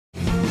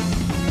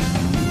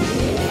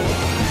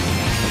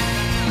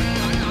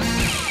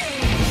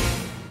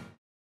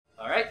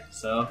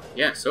So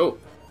Yeah. So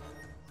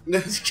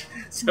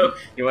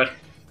you what?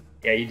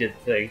 Yeah, you did the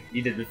thing.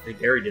 You did the thing.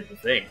 Gary did the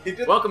thing.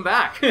 Welcome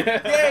back.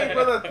 Yay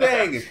for the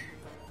thing!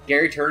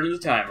 Gary turned the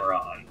timer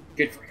on.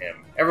 Good for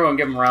him. Everyone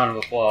give him a round of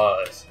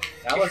applause.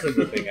 that wasn't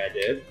the thing I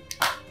did.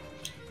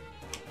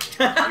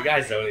 You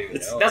guys don't even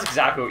know. That's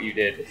exactly what you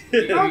did.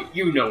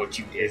 You know what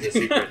you did. It's a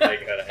secret thing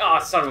that I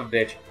Oh, son of a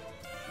bitch.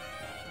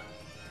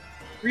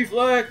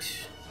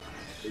 Reflect.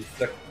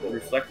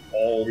 Reflect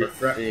all the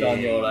Reflect things.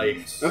 on your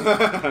life.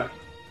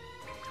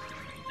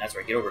 That's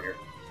right, get over here.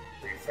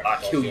 Reflect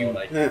I'll kill on you. your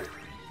life.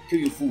 Kill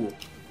you, fool.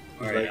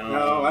 Alright, Like,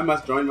 no, I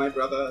must join my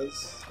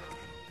brothers.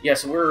 yeah,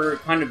 so we're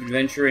kind of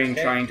adventuring,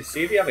 Okay, trying to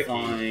see if you have a key.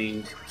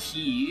 find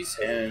keys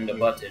and a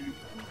button.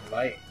 You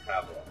might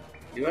have one.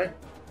 Do I?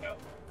 No.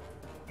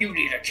 You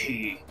need a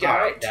key.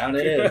 Alright, down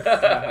it is.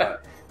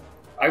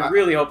 I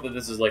really hope that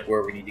this is like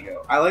where we need to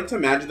go. I like to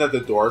imagine that the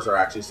doors are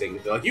actually saying,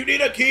 they're like, you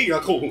need a key! You're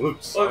like, oh, Well,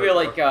 sorry.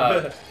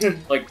 it'd be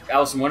like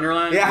Alice in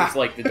Wonderland. Yeah. It's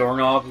like the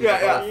doorknob is Yeah,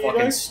 like yeah. all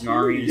fucking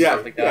snarly and Yeah,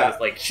 stuff like that.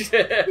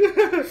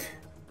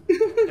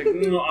 It's like,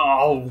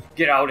 no,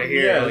 get out of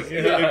here. Yes, like,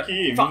 you need a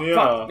key, Fuck, yeah.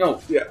 fuck,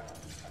 no.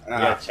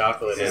 Yeah,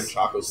 chocolate Sam is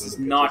Chocos This is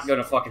in the not pictures.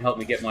 gonna fucking help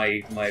me get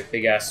my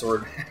big ass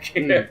sword back.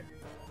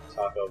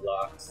 Choco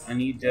blocks. I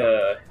need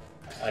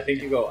I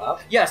think you go up.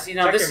 yeah, see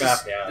now Check this your map,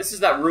 is yeah. this is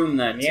that room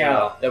that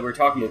Yeah. that we were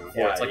talking about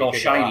before. Yeah, It's like you all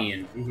could go shiny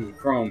and Mhm.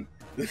 chrome.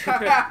 Ooh,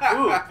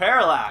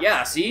 parallax.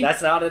 Yeah, see?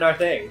 That's not in our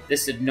thing.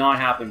 This did not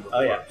happen before.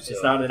 Oh yeah, so.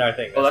 it's not in our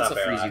thing. Oh, that's not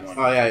the freezing parallax.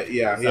 one. Oh, yeah, It's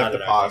you have not to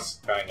in our pause.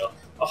 thing. Triangle.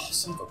 Oh,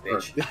 son of a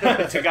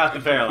bitch. Took out the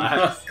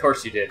parallax. Of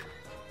course you did.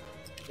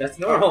 That's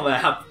normal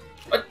map.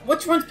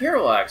 Which one's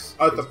parallax?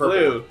 Oh, the It's purple.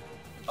 blue.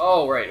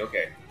 Oh, right,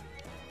 okay.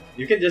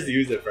 You can just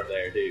use it from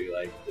there too.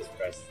 Like just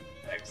press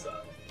X on.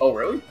 Oh,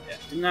 really? Yeah.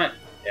 Didn't that...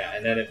 Yeah,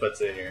 and then it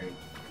puts it in your.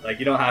 Like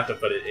you don't have to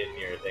put it in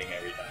your thing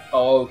every time.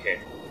 Oh,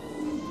 okay.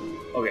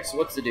 Okay, so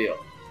what's the deal?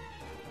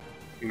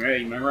 You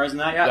ready? You memorizing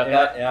that? Yeah, Got yeah,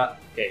 that? yeah,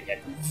 Okay,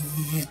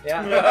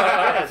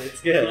 yeah.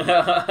 It's good.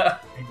 yeah.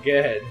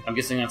 Good. I'm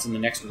guessing that's in the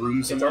next room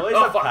It's somewhere. always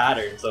Oh, a fuck.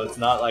 pattern, so it's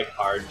not like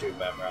hard to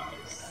memorize.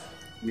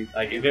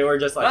 Like if it were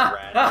just like Ah,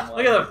 random,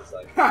 look at ones, it's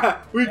like,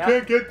 We Yeah.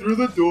 can't get through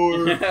the door.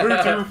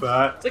 We're too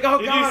fat. It's like, oh,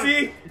 Did God. you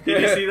see?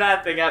 Did you see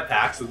that thing at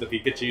PAX with the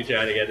Pikachu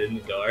trying to get in the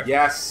door?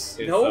 Yes.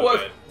 It's No, so what,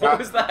 good. what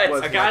was that?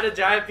 Was- A guy in a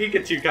giant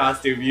Pikachu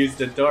costume used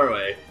a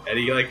doorway, and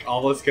he like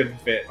almost couldn't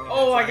fit.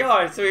 Oh my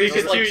God! So he was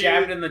just like Pikachu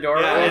jabbed used- in the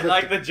doorway. Yeah, and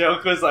like the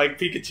joke was like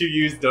Pikachu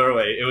used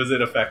doorway. It was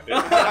ineffective.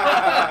 Oh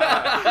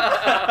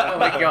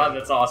my God,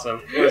 that's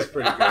awesome. It was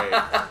pretty great.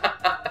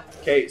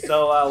 Okay,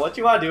 so what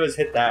you want to do is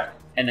hit that.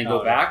 And then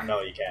go back. No,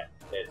 you can't.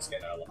 It's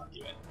gonna lock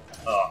you in.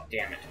 Oh,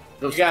 damn it!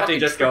 Those You have to fucking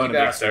just go in a tricky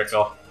big bastards.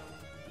 circle.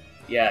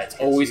 Yeah, it's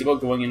always about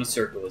going in a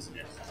circle, isn't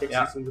it?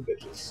 Yeah. Pixies and the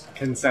bitches.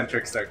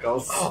 Concentric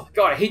circles. Oh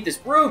God, I hate this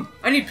room.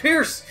 I need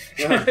Pierce.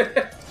 Yeah.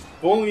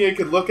 If only you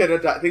could look at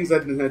things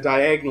in a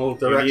diagonal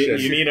direction.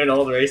 You need an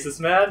old racist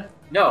man?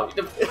 No,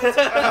 You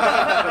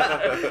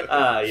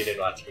didn't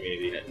watch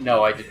Community.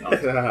 no, I did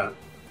not.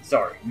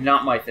 Sorry,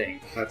 not my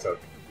thing. That's okay.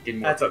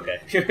 Didn't That's work.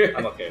 okay.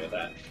 I'm okay with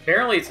that.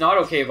 Apparently, it's not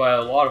okay by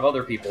a lot of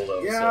other people,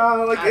 though. Yeah,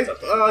 So. like That's it,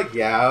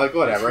 okay. like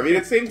whatever. I mean,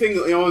 it's the same thing.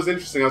 You know, it was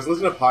interesting. I was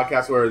listening to a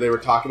podcast where they were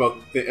talking about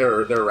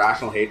their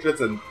irrational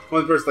hatreds, and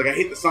one person's like, "I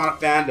hate the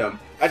Sonic fandom.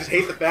 I just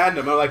hate the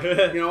fandom." I'm like,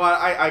 you know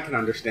what? I can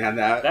understand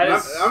that. That And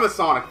is- I'm a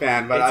Sonic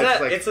fan, but I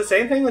just like, it's the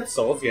same thing with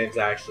Souls games,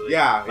 actually.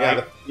 yeah, yeah.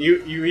 Like,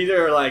 you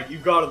either are like, you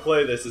gotta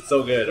play this, it's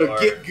so good, or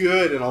Get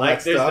good and all like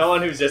that there's stuff. no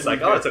one who's just like,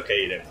 oh, it's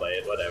okay, you didn't play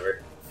it,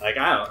 whatever. Like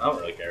I don't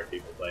really care if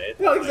people play it.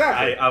 No, Like,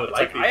 exactly. I would It's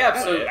like like, people I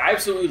absolutely, to I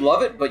absolutely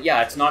love it, but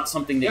yeah, it's not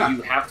something that Yeah.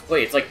 you have to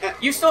play. It's like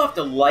you still have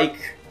to like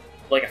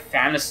a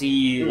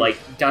fantasy, like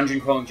dungeon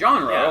crawling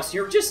genre, or Yeah. else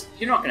you're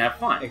not gonna have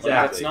fun. Like,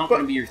 Exactly. it's not But-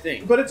 gonna be your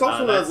thing. But it's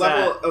also the that's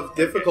level that. of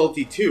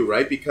difficulty too,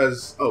 right?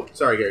 Because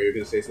sorry, Gary, you're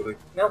gonna say something.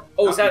 No.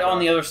 Oh, is that keep on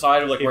the going. other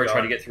side of like Keep where I try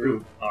to going. get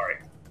through? All right.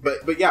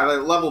 But yeah,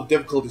 the level of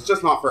difficulty is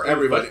just not for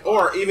everybody.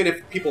 Or even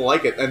if people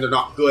like it and they're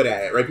not good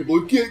at it, right? People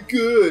who get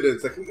good, and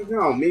it's like,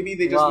 no, maybe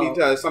they just Well- need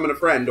to summon a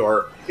friend,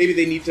 or maybe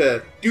they need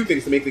to do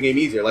things to make the game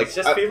easier. Like, It's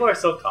just people are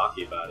so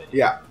cocky about it.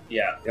 yeah,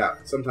 Yeah. yeah.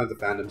 Sometimes the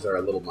fandoms are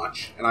a little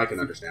much, and I can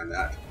understand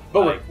that.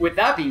 But Like- with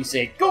that being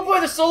said, go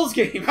play the Souls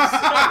games because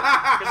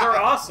they're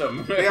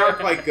awesome. They are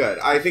quite good.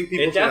 I think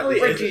people It should definitely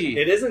appreciate isn't,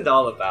 it isn't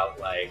all about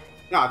like.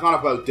 No, it's not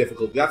about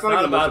difficulty. That's not,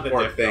 It's even the most the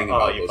important diff- thing oh,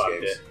 about you those fucked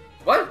games. it.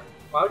 What?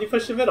 Why would you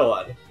push the middle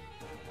one?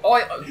 Oh,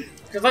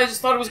 because I just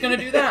thought it was gonna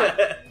do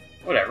that.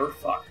 Whatever.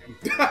 Fuck.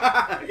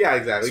 Yeah,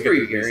 exactly. Screw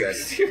you you, can Gary.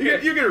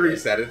 reset. You can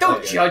reset it.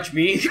 Don't judge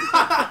me.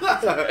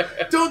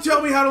 Don't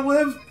tell me how to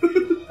live.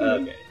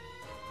 Okay,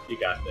 you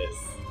got this.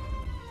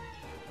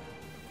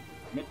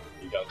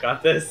 You don't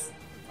got this.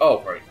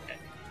 Oh, right.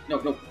 No,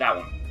 that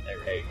one.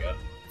 There you go.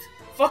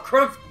 Fuck,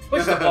 Crump.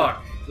 Push the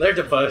block. Learn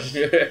to push.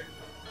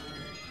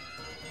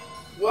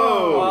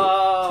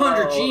 Whoa.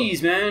 100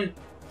 G's, man.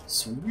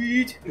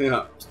 Sweet.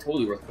 Yeah. It's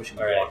totally worth pushing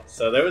the Alright, block.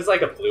 so there was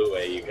like a blue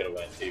way you could have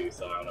went to,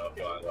 so I don't know if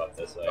you want to go up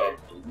this way. Oh,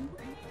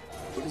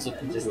 What is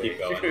it? Just keep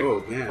going.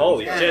 Oh man.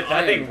 Holy Man, shit,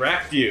 that I thing am-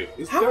 wrecked you.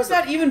 How is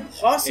that even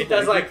possible? It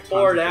does like Tons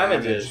 4 of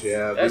damage, damages.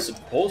 Yeah, That's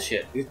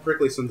bullshit. these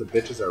prickly sons of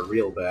bitches are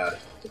real bad.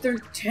 But they're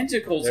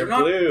tentacles. They're They're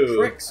not blue.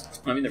 pricks.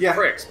 I mean, they're Yeah.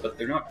 pricks, but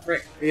they're not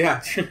pricks.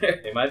 Yeah.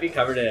 They might be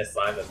covered in a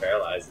slime that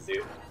paralyzes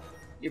you.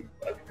 You're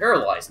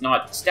paralyzed,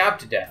 not stabbed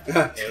to death.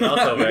 And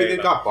also Maybe very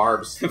they've got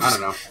barbs. I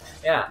don't know.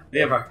 Yeah,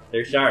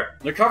 they're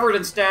sharp. They're covered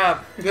in stab.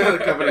 Yeah, they're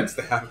covered in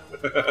stab.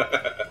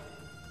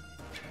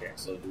 Okay,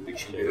 so we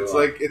should do,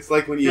 It's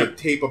like when you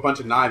tape a bunch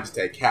of knives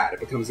to a cat. It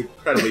becomes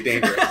incredibly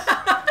dangerous.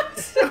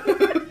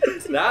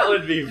 That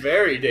would be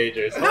very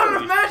dangerous. Not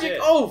Holy magic! shit.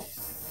 Oh,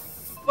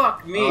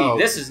 fuck me. Oh,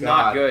 this is God.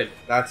 not good.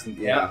 That's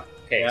yeah.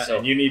 Okay, Yeah, so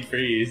and you need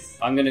freeze.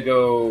 I'm gonna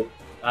go...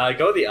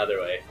 Go the other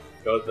way.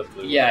 Go the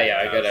blue Yeah, way. yeah,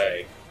 I gotta-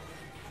 say.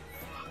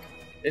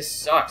 This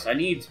sucks. I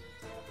need...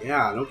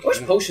 Yeah, no I wish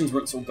kidding. potions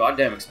weren't so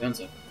goddamn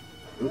expensive.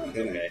 No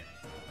kidding. Okay.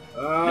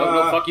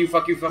 No, fuck you,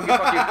 fuck you, fuck you,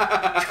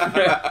 fuck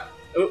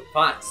you. Ooh,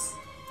 pots.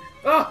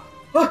 Ah!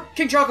 Ah!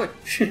 King Chocolate!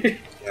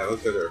 Yeah, those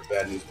guys are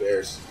bad news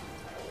bears.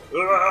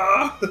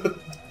 Ah!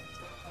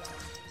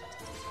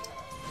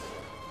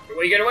 Get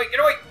away, get away, get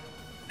away!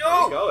 Where No!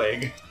 are you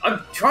going?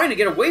 I'm trying to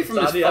get away from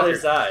It's this on the other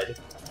fucker. side.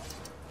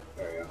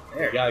 There we go.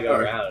 There. You gotta go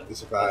Alright, around. we It's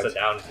survived. a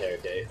down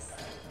staircase.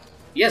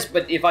 Yes,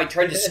 but if I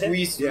tried to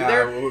squeeze through Yeah,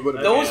 there, we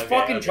would've- those Okay,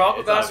 fucking okay,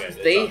 chocolate it's all bastards, good,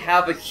 it's they all good.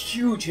 have a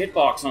huge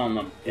hitbox on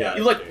them. Yeah,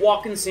 You like that's true.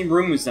 walk in the same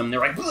room as them, they're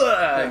like,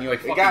 "Blah," and you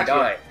like They fucking got you.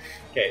 die.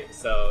 Okay,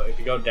 so if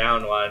you go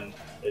down one,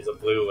 there's a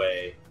blue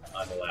way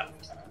on the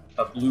left.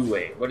 A blue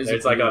way. What is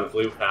There's it? like a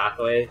blue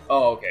pathway.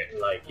 Oh, okay.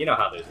 Like, you know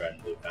how there's red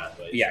and blue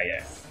pathways. Yeah,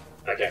 yeah.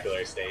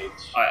 Particular stage.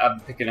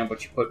 I'm picking up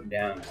what you're putting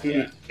down.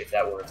 Yeah. If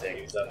that were a thing.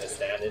 He's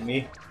understanding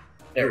me.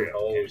 There we go.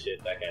 Oh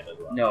shit, that guy does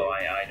a lot. No,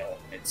 I know.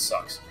 It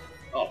sucks.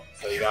 Oh,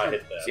 So you gotta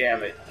hit the.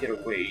 damn it. Get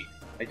away.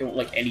 I don't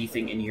like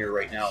anything in here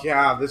right now.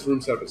 Yeah, this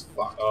room setup is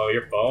fucked. Oh,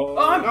 your phone.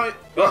 Oh, I'm-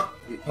 No,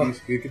 Oh,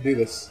 you could do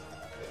this.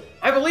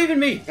 I believe in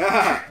me!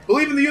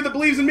 Believe in the you that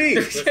believes in me.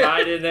 Just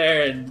hide in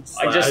there and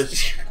slash. I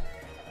just...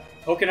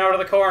 poking out of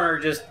the corner,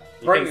 just...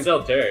 You can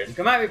still turn.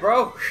 Come at me,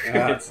 bro! You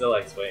can still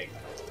like swing.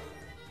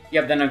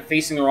 Yeah, but then I'm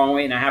facing the wrong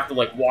way and I have to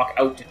like walk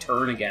out to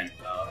turn again.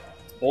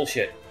 It's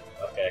bullshit.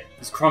 Okay.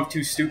 Is Crump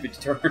too stupid to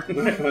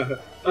turn?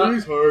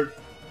 He's hard.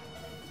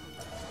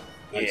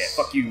 Yeah, Nice.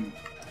 fuck you.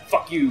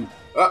 Fuck you.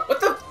 Uh. What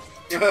the?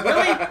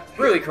 Really?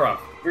 Really, Crump?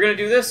 We're gonna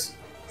do this?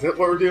 Is that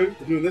what we're doing?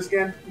 We're doing this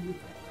again?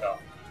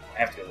 I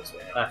have to go this way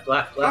now.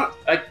 Left, left.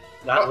 I-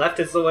 That left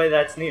is the way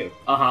that's new.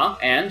 Uh-huh,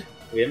 and?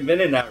 We haven't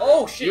been in that room.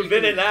 Oh, shit! You've you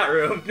been can- in that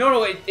room.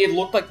 No, it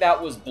looked like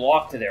that was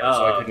blocked there, so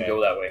I couldn't okay.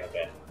 go that way.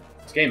 Okay.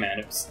 It's okay, man.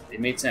 It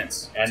made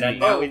sense. And to then me.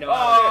 now we know.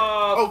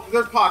 Oh,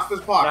 there's pots, there's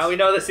pots. Now we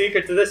know the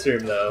secret to this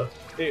room, though.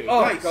 Dude,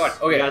 Oh, Nice. God.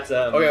 we Okay. got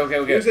some.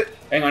 Okay. Use it.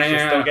 Hang on, hang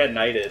Just on. don't get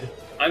knighted.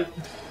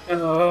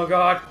 Oh,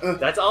 God.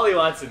 That's all he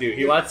wants to do.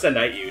 He wants to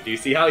knight you. Do you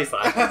see how he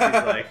slashes?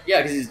 He's like,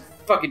 Yeah, because he's a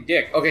fucking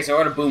dick. Okay, so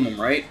I gotta boom him,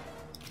 right?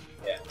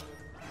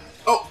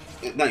 Oh,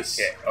 nice.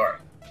 Okay, alright.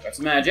 Got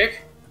some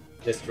magic.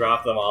 just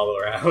drop them all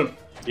around.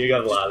 You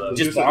got a lot of them.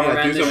 Just Do some- bomb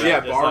around do this some- shit. yeah,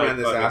 Just, bomb like, around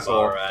this fucking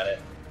asshole. bomb around it.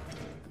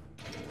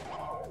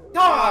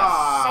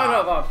 Oh, son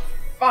of a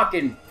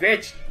fucking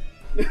bitch.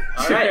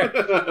 Alright.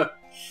 Damn it.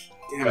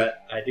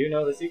 But I do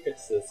know the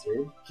secrets to this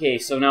room. Okay,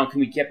 so now can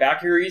we get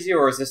back here easy,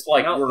 or is this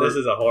like no, we're... this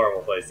is a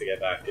horrible place to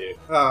get back to.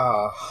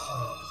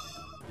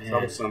 Man,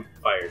 Troublesome.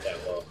 Fire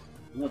temple.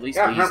 well, at least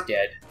Yeah, Lee's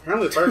dead.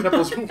 Apparently the fire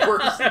temple's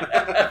worse.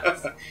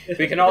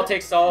 We can all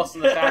take solace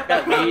in the fact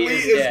that Lee Lee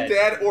is dead.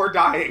 dead or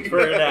dying. For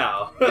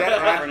now.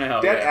 Dead For now,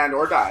 dead yeah. and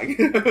or dying.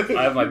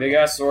 I have my big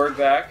ass sword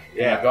back.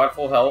 Yeah, Yeah. I've got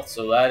full health,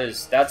 so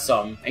that's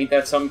some. Ain't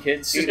that some,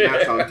 kids? Ain't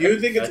that something? Do you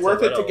think it's That's a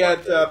worth it to little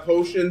get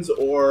potions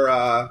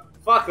or?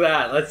 Fuck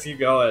that. Let's keep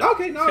going.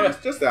 Okay, no,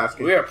 just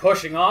asking. We are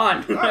pushing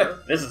on. Alright.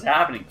 This is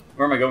happening.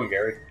 Where am I going,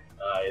 Gary?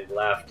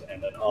 Left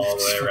and then all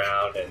the way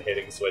around and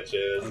hitting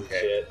switches and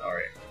shit.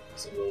 Alright.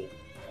 So we'll.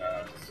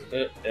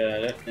 There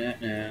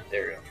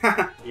we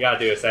go. You gotta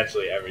do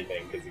essentially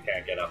everything because you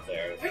can't get up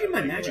there. Why did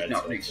my without the magic red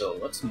not switch. refill?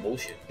 That's some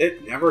bullshit.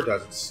 It never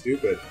does. It's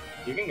stupid.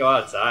 You can go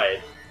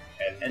outside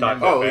and And talk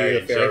then- to Oh, Fairy yeah,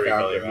 and Fairy she'll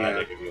refill your fountain, yeah.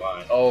 magic if you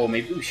want. Oh,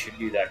 maybe we should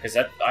do that because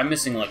I'm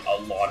missing like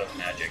a lot of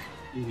magic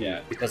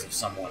Yeah. because of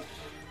someone.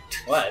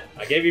 What?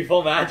 I gave you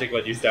full magic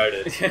when you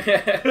started. Did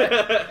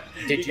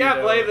you you, can't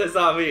though? blame this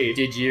on me.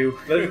 Did you?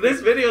 This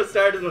video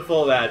started with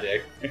full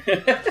magic.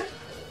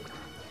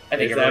 I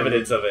think There's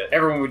evidence of it.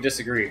 everyone would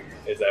disagree.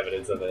 There's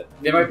evidence of it.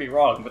 They might be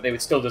wrong, but they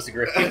would still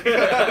disagree. They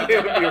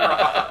would be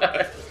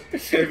wrong.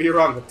 Maybe you're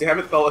wrong, but damn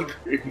it, they'll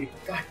agree.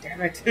 God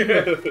damn it.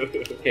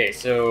 Okay,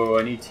 so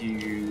I need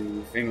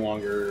to thing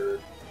longer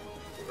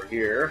over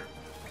here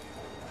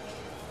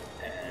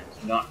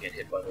and not get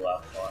hit by the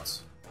lava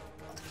boss.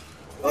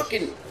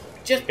 Fucking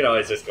just You can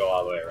always just go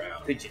all the way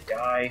around. could you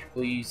die,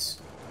 please?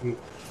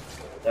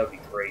 That would be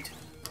great.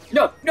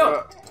 No,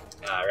 no.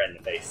 Right in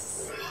the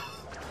face.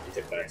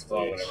 You took that Well,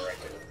 explosion. whatever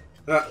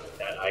I did.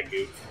 That eye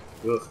goop.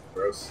 Ugh,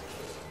 gross.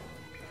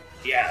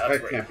 Yeah, that's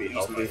That right. can't be Use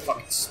healthy. my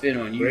fucking spin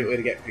on Great you. way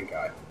to get pink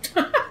eye.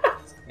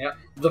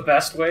 The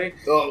best way.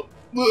 Oh,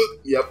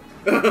 Yep.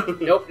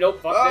 Nope,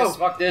 nope, Oh.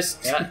 fuck this.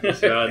 Yeah,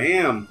 just run.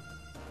 Damn.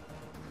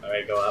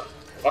 Alright, go up.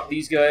 Fuck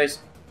these guys.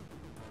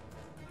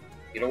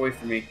 Get away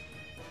from me.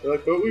 They're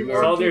like, but we Just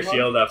weren't hold your too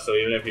shield up so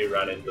even if you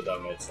run into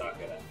them, it's not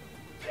gonna.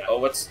 Oh,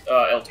 what's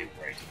L2?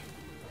 Right.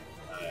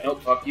 Alright,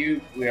 Nope, fuck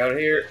you. We out of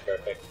here.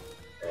 perfect.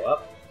 Go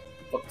up.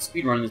 Fuck the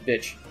speedrun this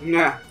bitch.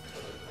 Nah.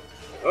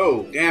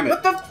 Oh, damn it.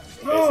 What the?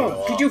 the Oh,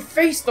 wall. could you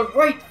face the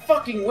right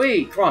fucking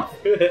way, Crump?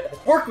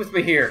 Work with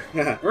me here.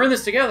 We're in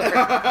this together.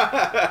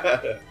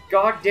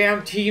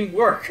 Goddamn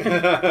teamwork.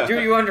 Do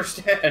you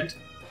understand?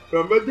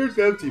 Commander's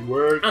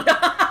teamwork.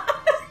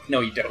 No,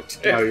 you don't.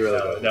 No, you really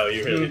don't. No,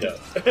 you really don't.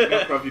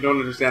 If you don't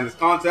understand this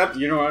concept,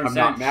 You don't I'm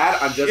understand. not mad,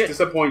 I'm just Shit.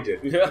 disappointed.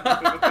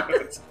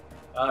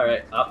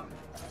 Alright, up.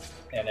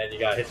 And then you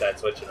gotta hit that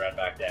switch and run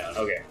back down.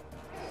 Okay.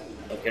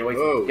 Oh, get away!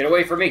 Whoa. Get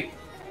away from me!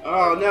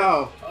 Oh,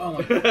 no. Oh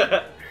my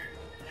god.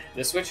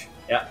 This switch?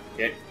 Yeah.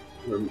 Okay.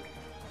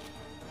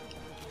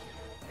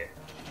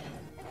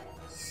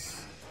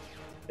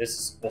 This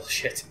is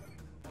bullshit.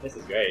 This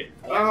is great.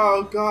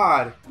 Oh,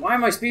 God. Why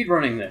am I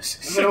speedrunning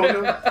this? I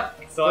don't know.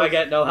 So I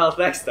get no health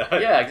next time.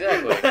 Yeah,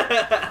 exactly.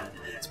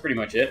 That's pretty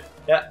much it.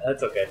 Yeah,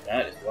 that's okay.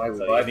 That is why we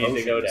So buy you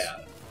need to go potions.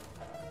 down.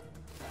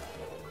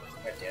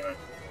 God damn it.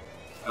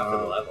 After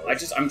the level.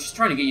 I'm just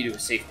trying to get you to a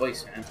safe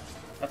place, man.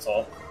 That's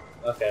all.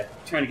 Okay.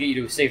 I'm trying to get you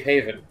to a safe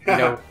haven. You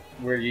know,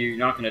 where you're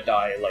not gonna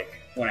die like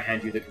when I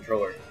hand you the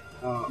controller.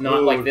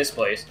 Not like this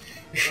place.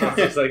 This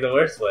is like the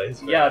worst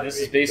place. for Yeah, me this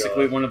to is be basically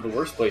going. one of the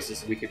worst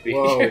places we could be.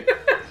 Whoa.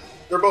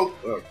 They're both.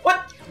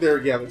 What?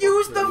 They're, yeah. they're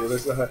Use both on the- other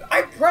side.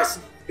 I pressed.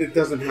 It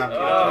doesn't have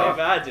Oh,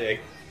 magic.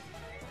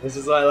 This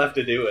is what I left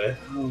to do with.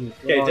 Oh,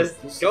 Okay, God.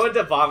 just go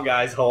into Bomb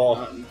Guy's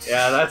hole.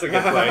 Yeah, that's a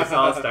good place.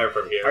 I'll start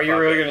from here. Are you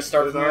Fuck really it. gonna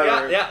start from here?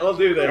 Yeah, yeah, we'll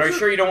do this. Are you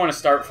sure you don't want to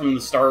start from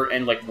the start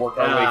and like work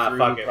our way through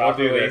fuck it. We'll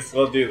properly? do this.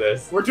 We'll do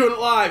this. We're doing it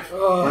live.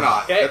 Oh, We're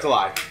not. okay. That's a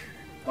lie.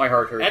 My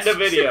heart hurts. End the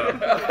video.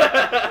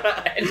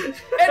 end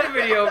the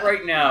video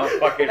right now.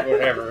 Fuck it,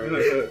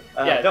 whatever.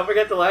 Yeah. Don't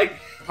forget to like.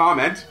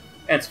 Comment.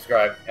 And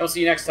subscribe. And we'll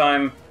see you next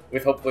time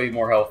with hopefully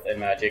more health and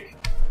magic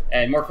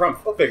and more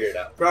crump. We'll figure it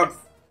out. From